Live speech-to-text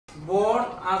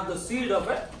as the seed of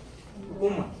a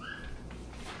woman.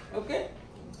 Okay?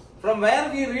 From where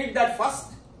we read that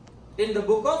first? In the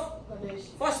book of?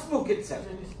 First book itself.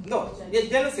 No, yes,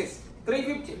 Genesis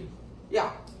 3:15.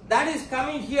 Yeah, that is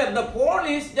coming here. The Paul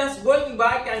is just going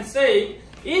back and saying,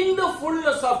 in the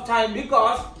fullness of time,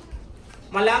 because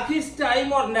Malachi's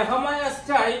time or Nehemiah's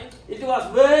time, it was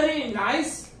very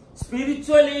nice,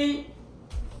 spiritually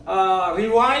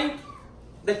revived.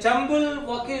 The temple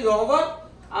work is over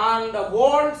and the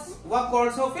walls work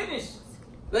also finished.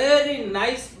 Very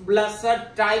nice,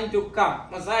 blessed time to come.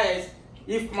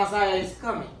 If Messiah is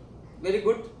coming. Very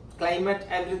good climate,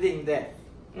 everything there.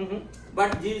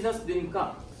 But Jesus didn't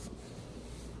come.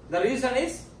 The reason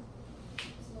is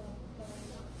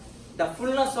the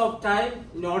fullness of time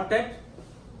not yet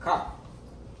come.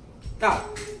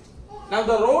 Now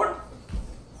the road,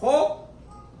 hope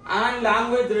and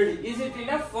language ready. Is it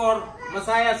enough for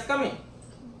Messiah's coming?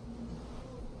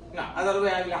 No,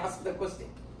 otherwise I will ask the question.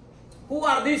 Who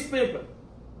are these people?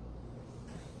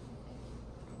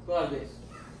 Who are these?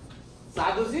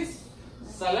 Sadducees,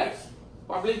 Zealots,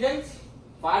 Publicans,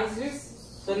 Pharisees,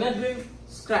 Sanhedrin,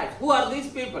 Scribes. Who are these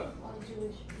people?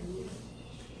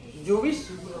 Jewish?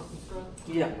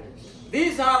 Yeah.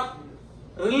 These are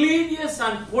religious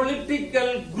and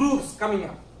political groups coming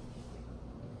up.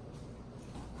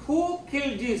 Who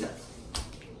killed Jesus?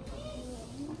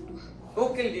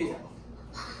 Who killed Jesus?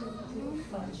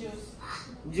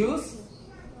 Jews?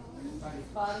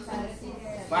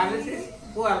 Pharisees?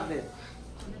 Who are they?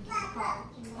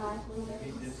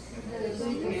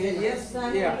 Yes,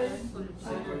 yeah.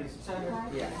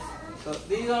 So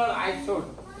these are I showed.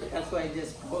 That's why I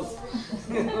just post.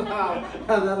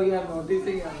 Whether we are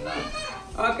noticing or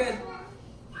not. Okay.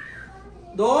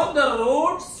 Though the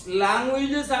roads,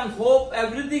 languages and hope,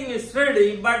 everything is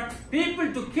ready, but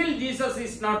people to kill Jesus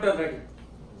is not ready.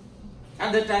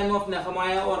 At the time of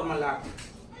Nehemiah or Malachi.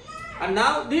 And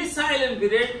now this silent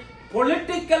period,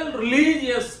 political,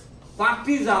 religious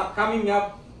parties are coming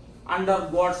up under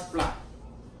God's plan.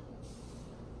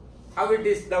 How it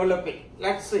is developing.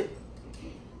 Let's see.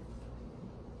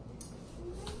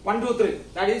 1, 2, 3.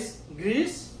 That is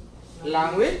Greece,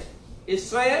 language,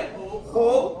 Israel,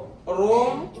 hope,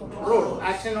 Rome, road.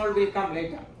 Action all will come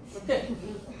later. Okay.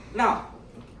 Now,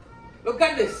 look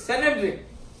at this. Sanhedrin.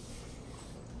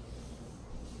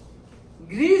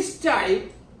 Greece time,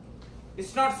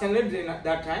 it's not Sanhedrin at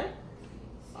that time.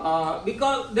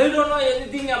 Because they don't know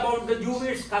anything about the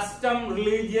Jewish custom,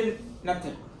 religion,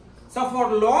 nothing. So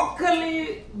for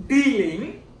locally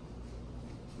dealing,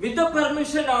 with the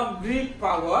permission of Greek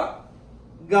power,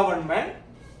 government,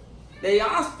 they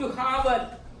asked to have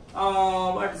a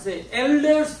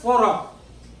elders forum.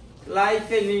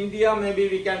 Like in India, maybe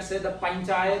we can say the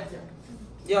panchayat,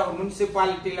 or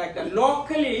municipality like that.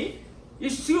 Locally,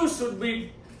 issues should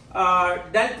be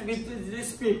dealt with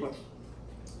these people.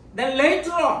 Then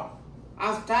later on,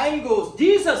 as time goes,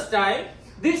 Jesus' time,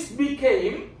 this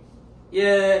became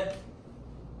a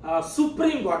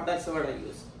supreme God. That's what I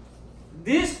use.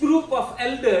 This group of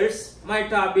elders might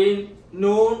have been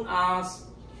known as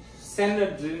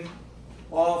Sanhedrin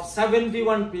of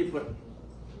 71 people.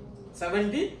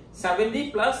 70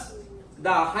 plus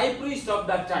the high priest of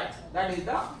that time. That is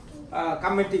the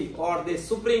committee or the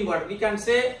supreme God. We can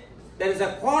say there is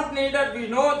a coordinator. We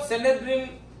know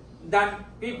Sanhedrin,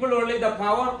 that people only, the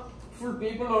powerful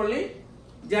people only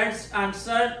judged and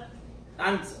said,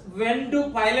 and when do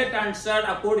Pilate answered,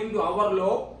 according to our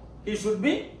law, he should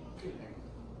be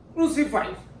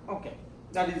crucified. Okay,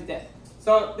 that is there.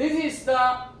 So this is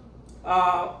the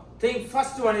thing.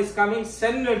 First one is coming,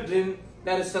 Sanhedrin.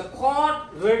 There is a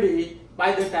court ready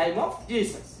by the time of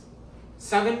Jesus.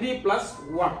 70 plus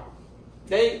 1.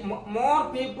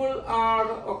 More people are,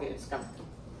 okay, it's coming.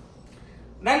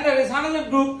 Then there is another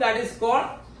group that is called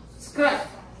scribe.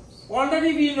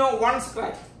 Already we know one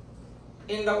scribe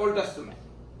in the Old Testament.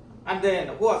 At the end,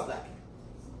 who was that?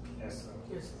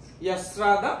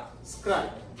 Yesra the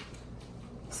scribe.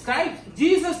 Scribe,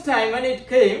 Jesus' time when it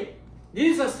came,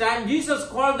 Jesus' time, Jesus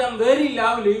called them very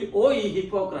loudly, "O ye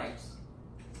hypocrites."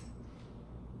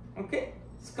 Okay?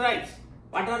 Scribes.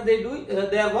 What are they doing?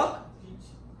 Their work?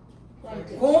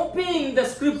 Copying the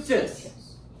scriptures.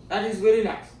 That is very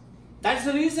nice. That's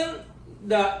the reason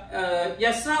the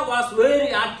Yesra was very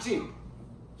active.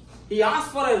 He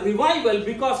asked for a revival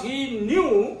because he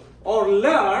knew or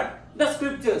learned the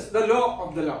scriptures, the law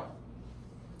of the Lord.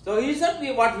 So he said,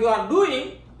 what you are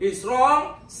doing is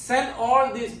wrong. Send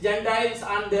all these Gentiles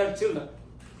and their children.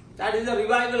 That is a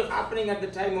revival happening at the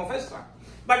time of Ezra.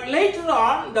 But later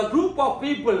on, the group of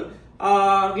people,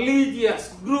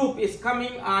 religious group is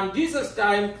coming on Jesus'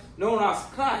 time, known as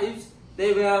scribes.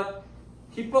 They were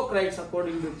hypocrites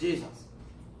according to Jesus.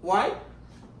 Why?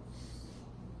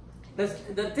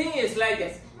 The thing is like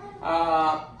this.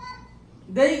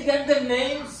 They get the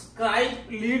name scribe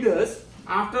leaders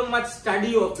after much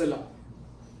study of the law.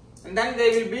 And then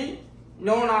they will be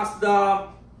known as the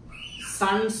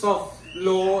sons of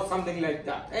law, something like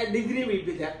that. A degree will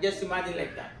be there. Just imagine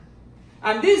like that.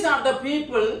 And these are the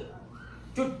people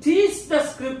to teach the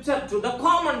scripture to the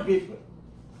common people.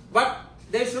 But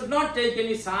they should not take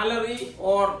any salary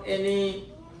or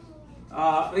any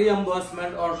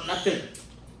reimbursement or nothing.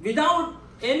 Without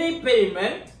any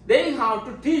payment, they have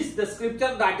to teach the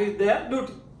scripture. That is their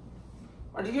duty.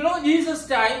 But you know, Jesus'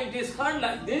 time it is heard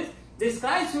like this. The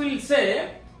scribes will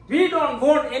say, we don't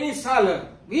want any salary.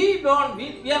 We are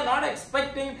not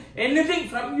expecting anything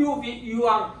from you. We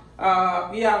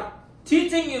are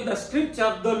teaching you the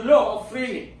scripture, the law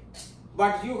freely.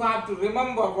 But you have to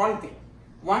remember one thing.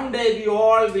 One day we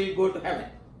all will go to heaven.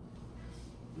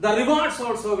 The rewards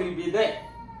also will be there.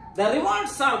 The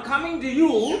rewards are coming to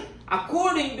you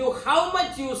according to how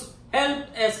much you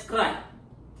helped a scribe.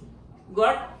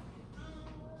 Got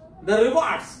the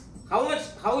rewards?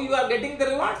 How you are getting the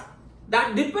rewards?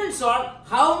 That depends on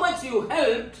how much you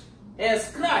helped a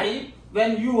scribe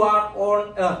when you are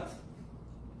on earth.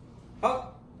 Oh,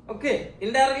 okay,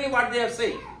 indirectly what they are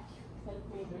saying.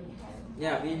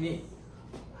 Yeah, we need.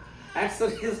 That's the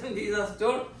reason Jesus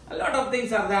told. A lot of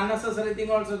things are the unnecessary thing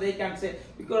also they can say.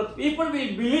 Because people will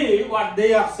believe what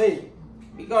they are saying.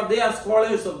 Because they are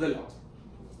scholars of the law.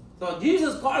 So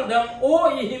Jesus called them,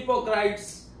 O ye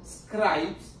hypocrites,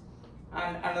 scribes.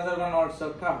 And another one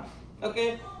also comes.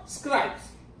 Okay, scribes.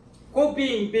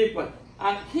 Copying people.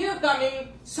 And here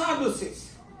coming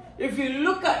Sadducees. If you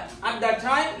look at that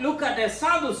time, look at a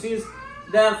Sadducees,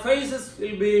 their faces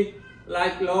will be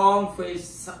like long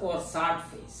face or sad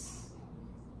face.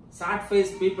 Sad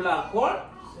face people are called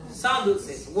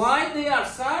Sadducees. Why they are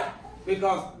sad?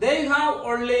 Because they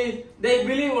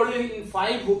believe only in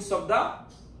 5 books of the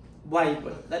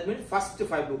Bible. That means first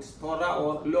 5 books, Torah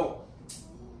or law.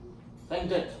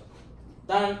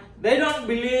 Then they don't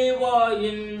believe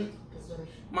in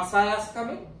Messiah's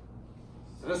coming,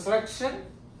 resurrection,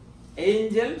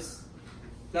 angels,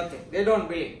 nothing. They don't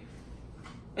believe.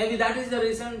 Maybe that is the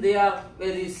reason they are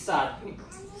very sad people.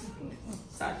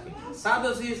 Sad people.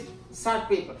 Sadducees, sad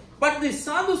people. But the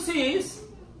Sadducees,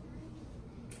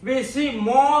 we see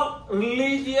more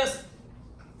religious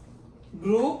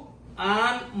group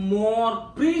and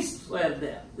more priests were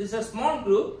there. This is a small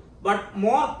group, but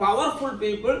more powerful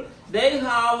people. They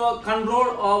have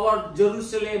control over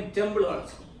Jerusalem temple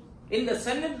also. In the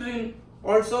Sanhedrin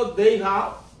also they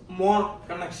have more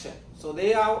connection. So they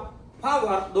have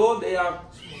power, though they are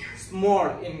small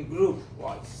in group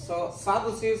wise. So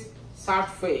Sadducees, sad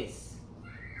face.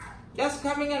 Just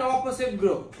coming an opposite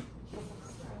group.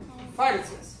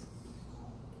 Pharisees.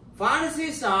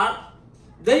 Pharisees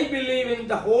they believe in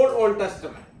the whole Old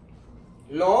Testament.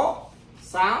 Law,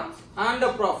 Psalms and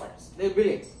the prophets. They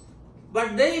believe.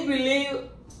 But they believe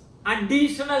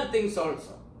additional things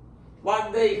also.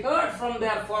 What they heard from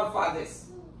their forefathers.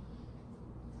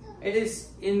 It is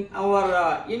in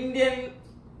our Indian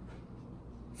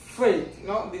faith.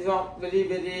 These are very,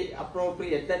 very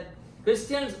appropriate. That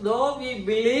Christians, though we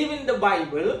believe in the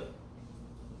Bible,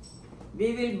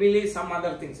 we will believe some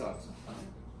other things also.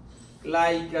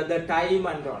 Like the time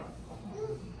and all.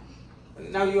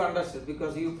 Now you understood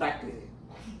because you practice it.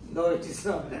 Though it is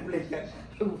not biblical,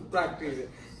 you practice it.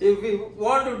 If we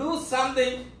want to do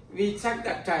something, we check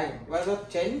the time. Whether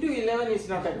 10 to 11 is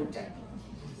not a good time.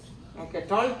 Okay,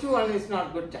 12 to 1 is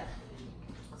not good time.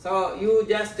 So you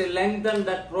just lengthen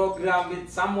that program with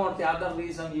some or the other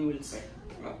reason you will say.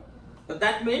 So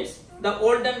that means the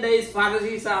olden days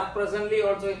Pharisees are presently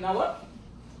also in our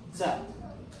church.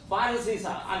 Pharisees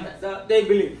are under, they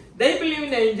believe. They believe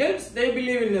in angels, they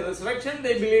believe in the resurrection,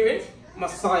 they believe in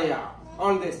Messiah,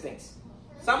 all these things.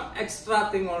 Some extra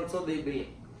thing also they believe.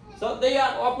 So they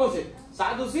are opposite.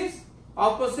 Sadducees,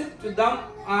 opposite to them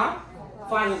are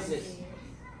Pharisees.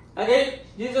 Again,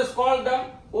 Jesus called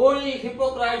them only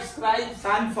hypocrites, scribes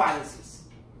and Pharisees.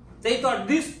 They thought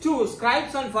these two,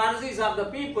 scribes and Pharisees, are the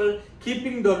people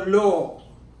keeping the law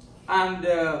and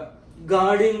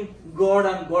guarding God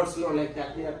and God's law, like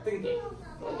that they are thinking.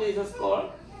 So Jesus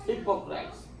called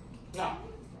hypocrites. Now,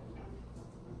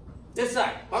 this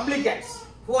side, publicans.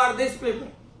 Who are these people?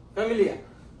 Familiar?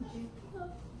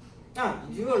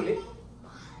 Usually.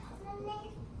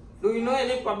 Do you know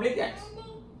any publicans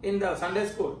in the Sunday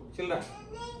school, children?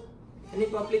 Any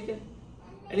publican?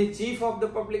 Any chief of the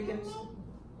publicans?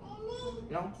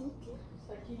 No?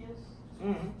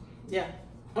 Yeah.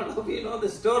 All of you know the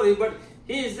story, but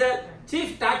he is the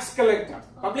chief tax collector.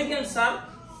 Publicans are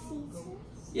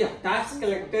tax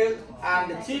collector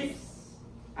and the chief.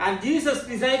 And Jesus'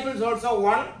 disciples also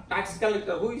one tax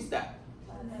collector. Who is that?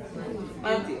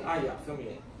 Matthew.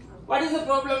 Familiar. What is the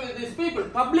problem with these people?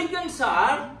 Publicans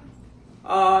are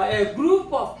a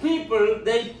group of people.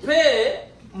 They pay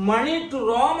money to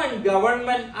Roman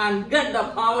government and get the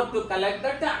power to collect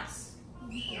the tax.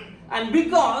 And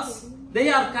because they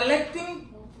are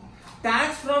collecting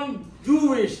tax from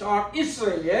Jewish or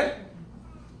Israel,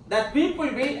 that people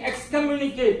will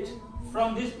excommunicate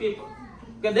from these people.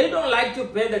 Because they don't like to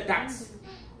pay the tax.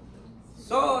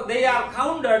 So they are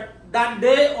counted that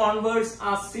day onwards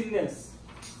as sinners.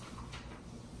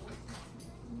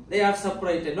 They are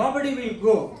separated. Nobody will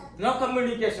go. No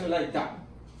communication like that.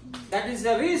 That is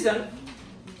the reason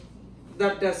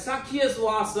that Zacchaeus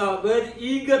was very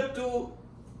eager to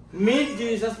meet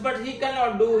Jesus, but he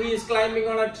cannot do. He is climbing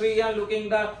on a tree and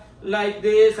looking like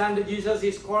this, and Jesus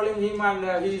is calling him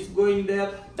and he is going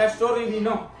there. That story we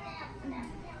know.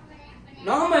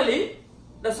 Normally,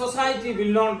 the society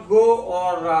will not go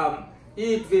or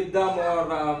eat with them,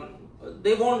 or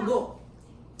they won't go.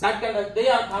 They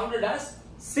are counted as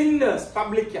sinners,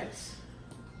 publicans.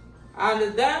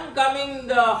 And then coming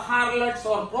the harlots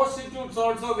or prostitutes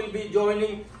also will be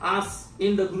joining us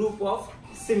in the group of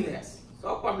sinners.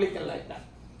 So publican like that.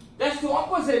 Just to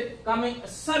opposite coming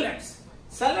zealots.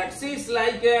 Zealots is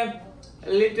like a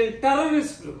little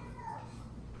terrorist group.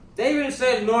 They will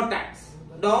say no tax.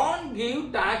 Don't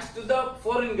give tax to the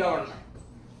foreign government.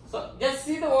 So just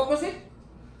see the opposite.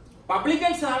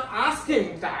 Publicans are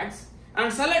asking tax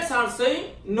and zealots are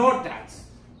saying no tax.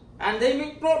 And they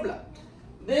make problem.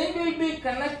 They will be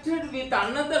connected with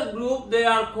another group. They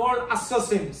are called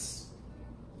assassins.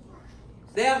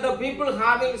 They are the people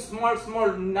having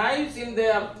small knives in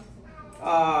their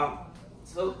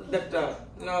so that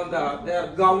their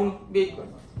gown big.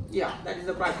 Yeah, that is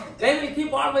the price. They will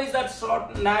keep always that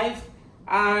short knife.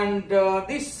 And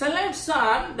these zealots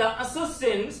and the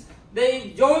assassins,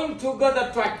 they join together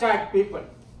to attack people.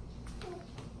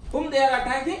 Whom they are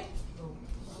attacking?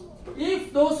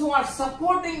 If those who are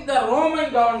supporting the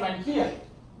Roman government here,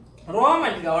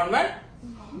 Roman government,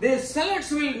 the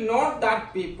zealots will note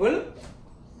that people,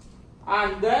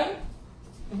 and then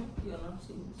you are not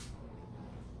seeing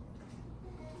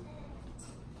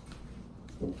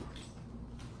this.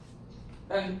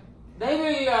 And they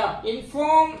will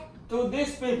inform to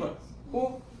these people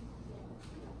who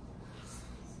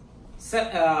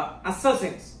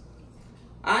assassins,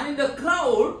 and in the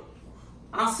crowd,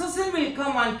 assassin will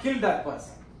come and kill that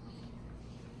person,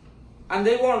 and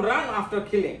they won't run after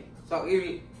killing. So he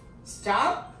will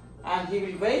stop and he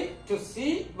will wait to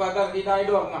see whether he died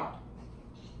or not.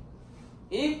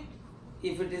 If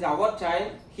it is our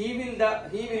child, he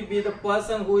will be the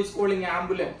person who is calling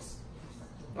ambulance.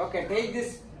 Okay, take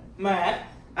this man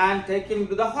and take him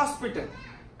to the hospital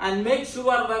and make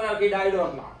sure whether he died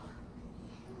or not.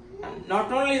 And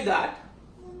not only that,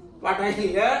 what I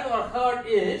learned or heard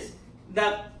is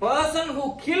the person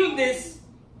who killed this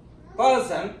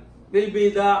person will be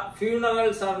the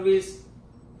funeral service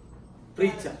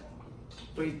preacher.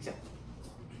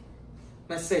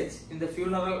 Message in the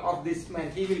funeral of this man,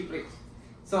 he will preach.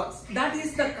 So that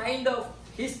is the kind of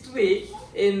history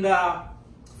in the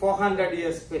 400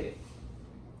 years period.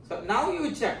 So now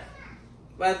you check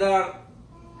whether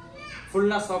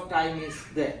fullness of time is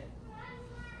there.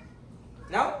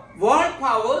 Now, world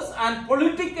powers and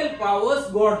political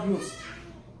powers God used.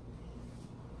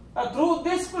 Through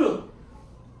this group.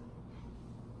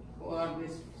 Who are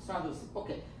these Sadducees?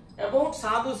 Okay. About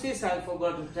Sadducees, I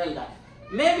forgot to tell that.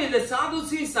 Maybe the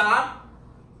Sadducees are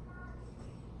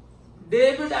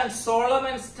David and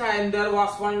Solomon's time. There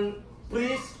was one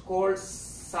priest called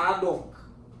Zadok.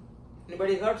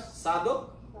 Anybody heard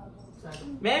Zadok?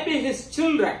 Maybe his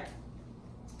children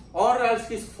or else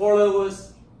his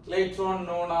followers, later on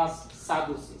known as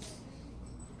Sadducees.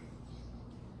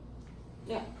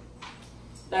 Yeah,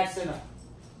 that's enough.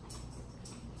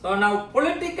 So now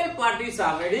political parties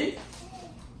are ready,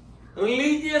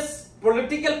 religious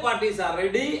political parties are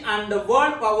ready, and the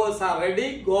world powers are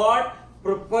ready. God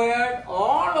prepared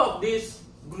all of these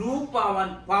group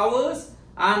of powers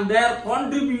and their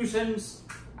contributions,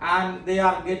 and they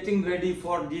are getting ready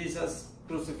for Jesus'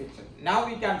 crucifixion. Now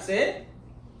we can say,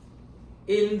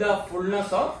 in the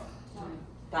fullness of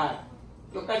time.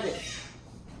 Look at it.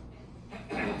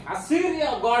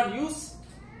 Assyria, God used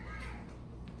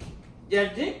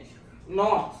judging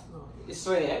north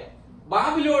Israel.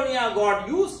 Babylonia, God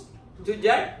used to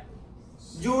judge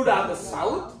Judah, the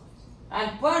south.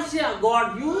 And Persia,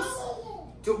 God used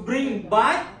to bring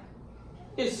back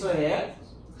Israel.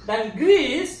 Then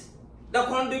Greece, The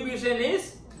contribution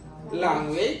is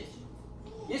language.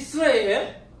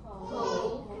 Israel,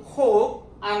 hope,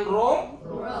 and Rome,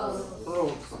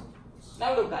 rose.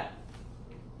 Now look at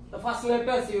the first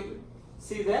letters. You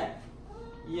see there.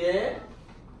 A,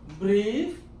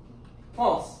 brief,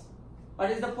 pause.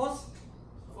 What is the pause?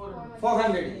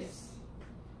 400 years.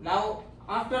 Now,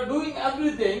 after doing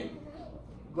everything,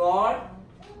 God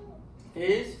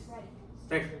is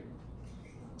ready.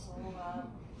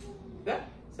 Yeah?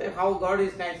 Say how God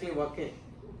is nicely working.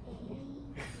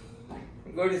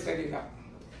 God is ready now.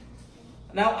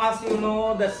 Now, as you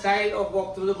know, the style of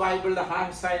walk through the Bible, the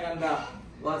hand sign and the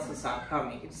verses are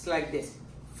coming. It's like this.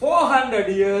 400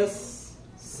 years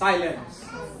silence.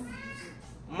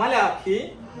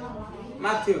 Malachi,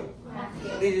 Matthew.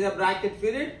 This is a bracket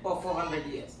period of 400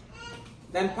 years.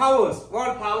 Then powers.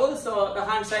 What powers? So the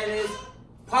hand sign is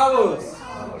powers.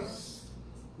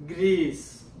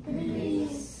 Greece.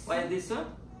 Why is this one?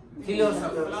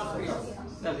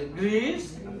 Philosophy.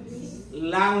 Greece.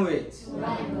 Language.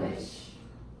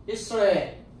 Israel.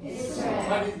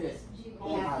 What is this?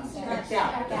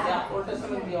 Old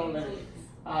Testament we already.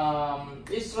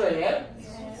 Israel.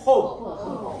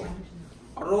 Hope.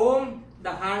 Rome.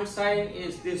 The hand sign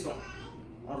is this one.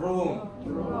 Rome.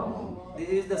 This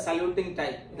is the saluting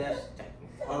type. Their type.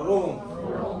 Rome.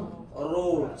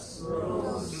 Roads.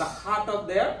 In the heart of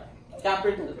their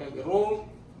capital. Rome.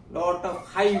 Lot of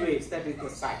highways. That is the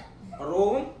sign.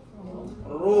 Rome.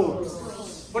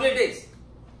 Roads. Politics.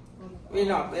 We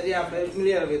know, very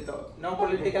familiar with no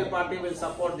political party will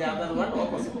support the other one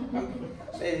opposite.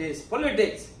 It is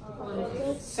politics.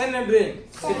 Sanhedrin,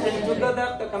 sitting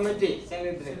together the committee.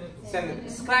 Sanhedrin.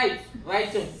 Scribe,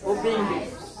 writing,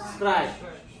 obeying. Scribe.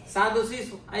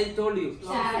 Sadducees, I told you.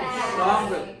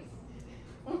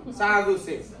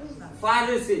 Sadducees.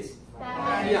 Pharisees.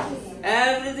 Yeah.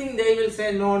 Everything they will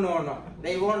say no.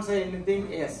 They won't say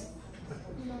anything yes.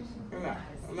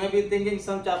 Maybe thinking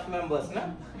some church members,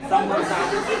 no? Some are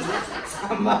Sadducees,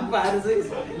 some are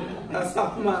Pharisees,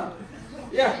 some are...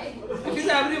 Yeah, it is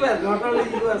everywhere, not only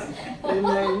US. In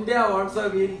India also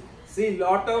we see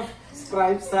lot of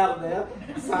scribes are there,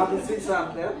 Sadducees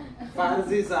are there,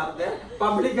 Pharisees are there,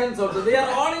 publicans also. They are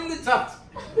all in the church.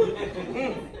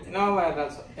 Nowhere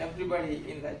also, everybody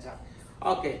in the church.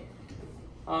 Okay.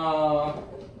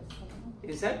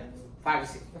 He said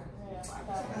Pharisees.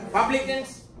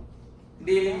 Publicans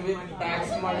dealing with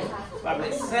tax money.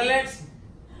 Public zealots.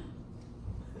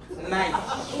 Night.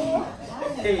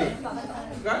 Killing.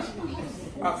 Good?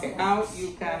 Okay, now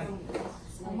you can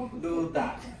do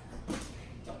that.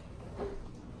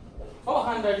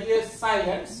 400 years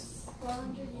silence.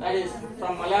 That is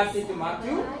from Malachi to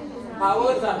Matthew.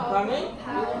 Powers are coming.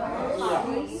 Yeah.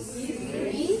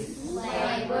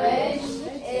 Language,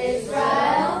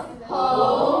 Israel,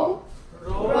 hope.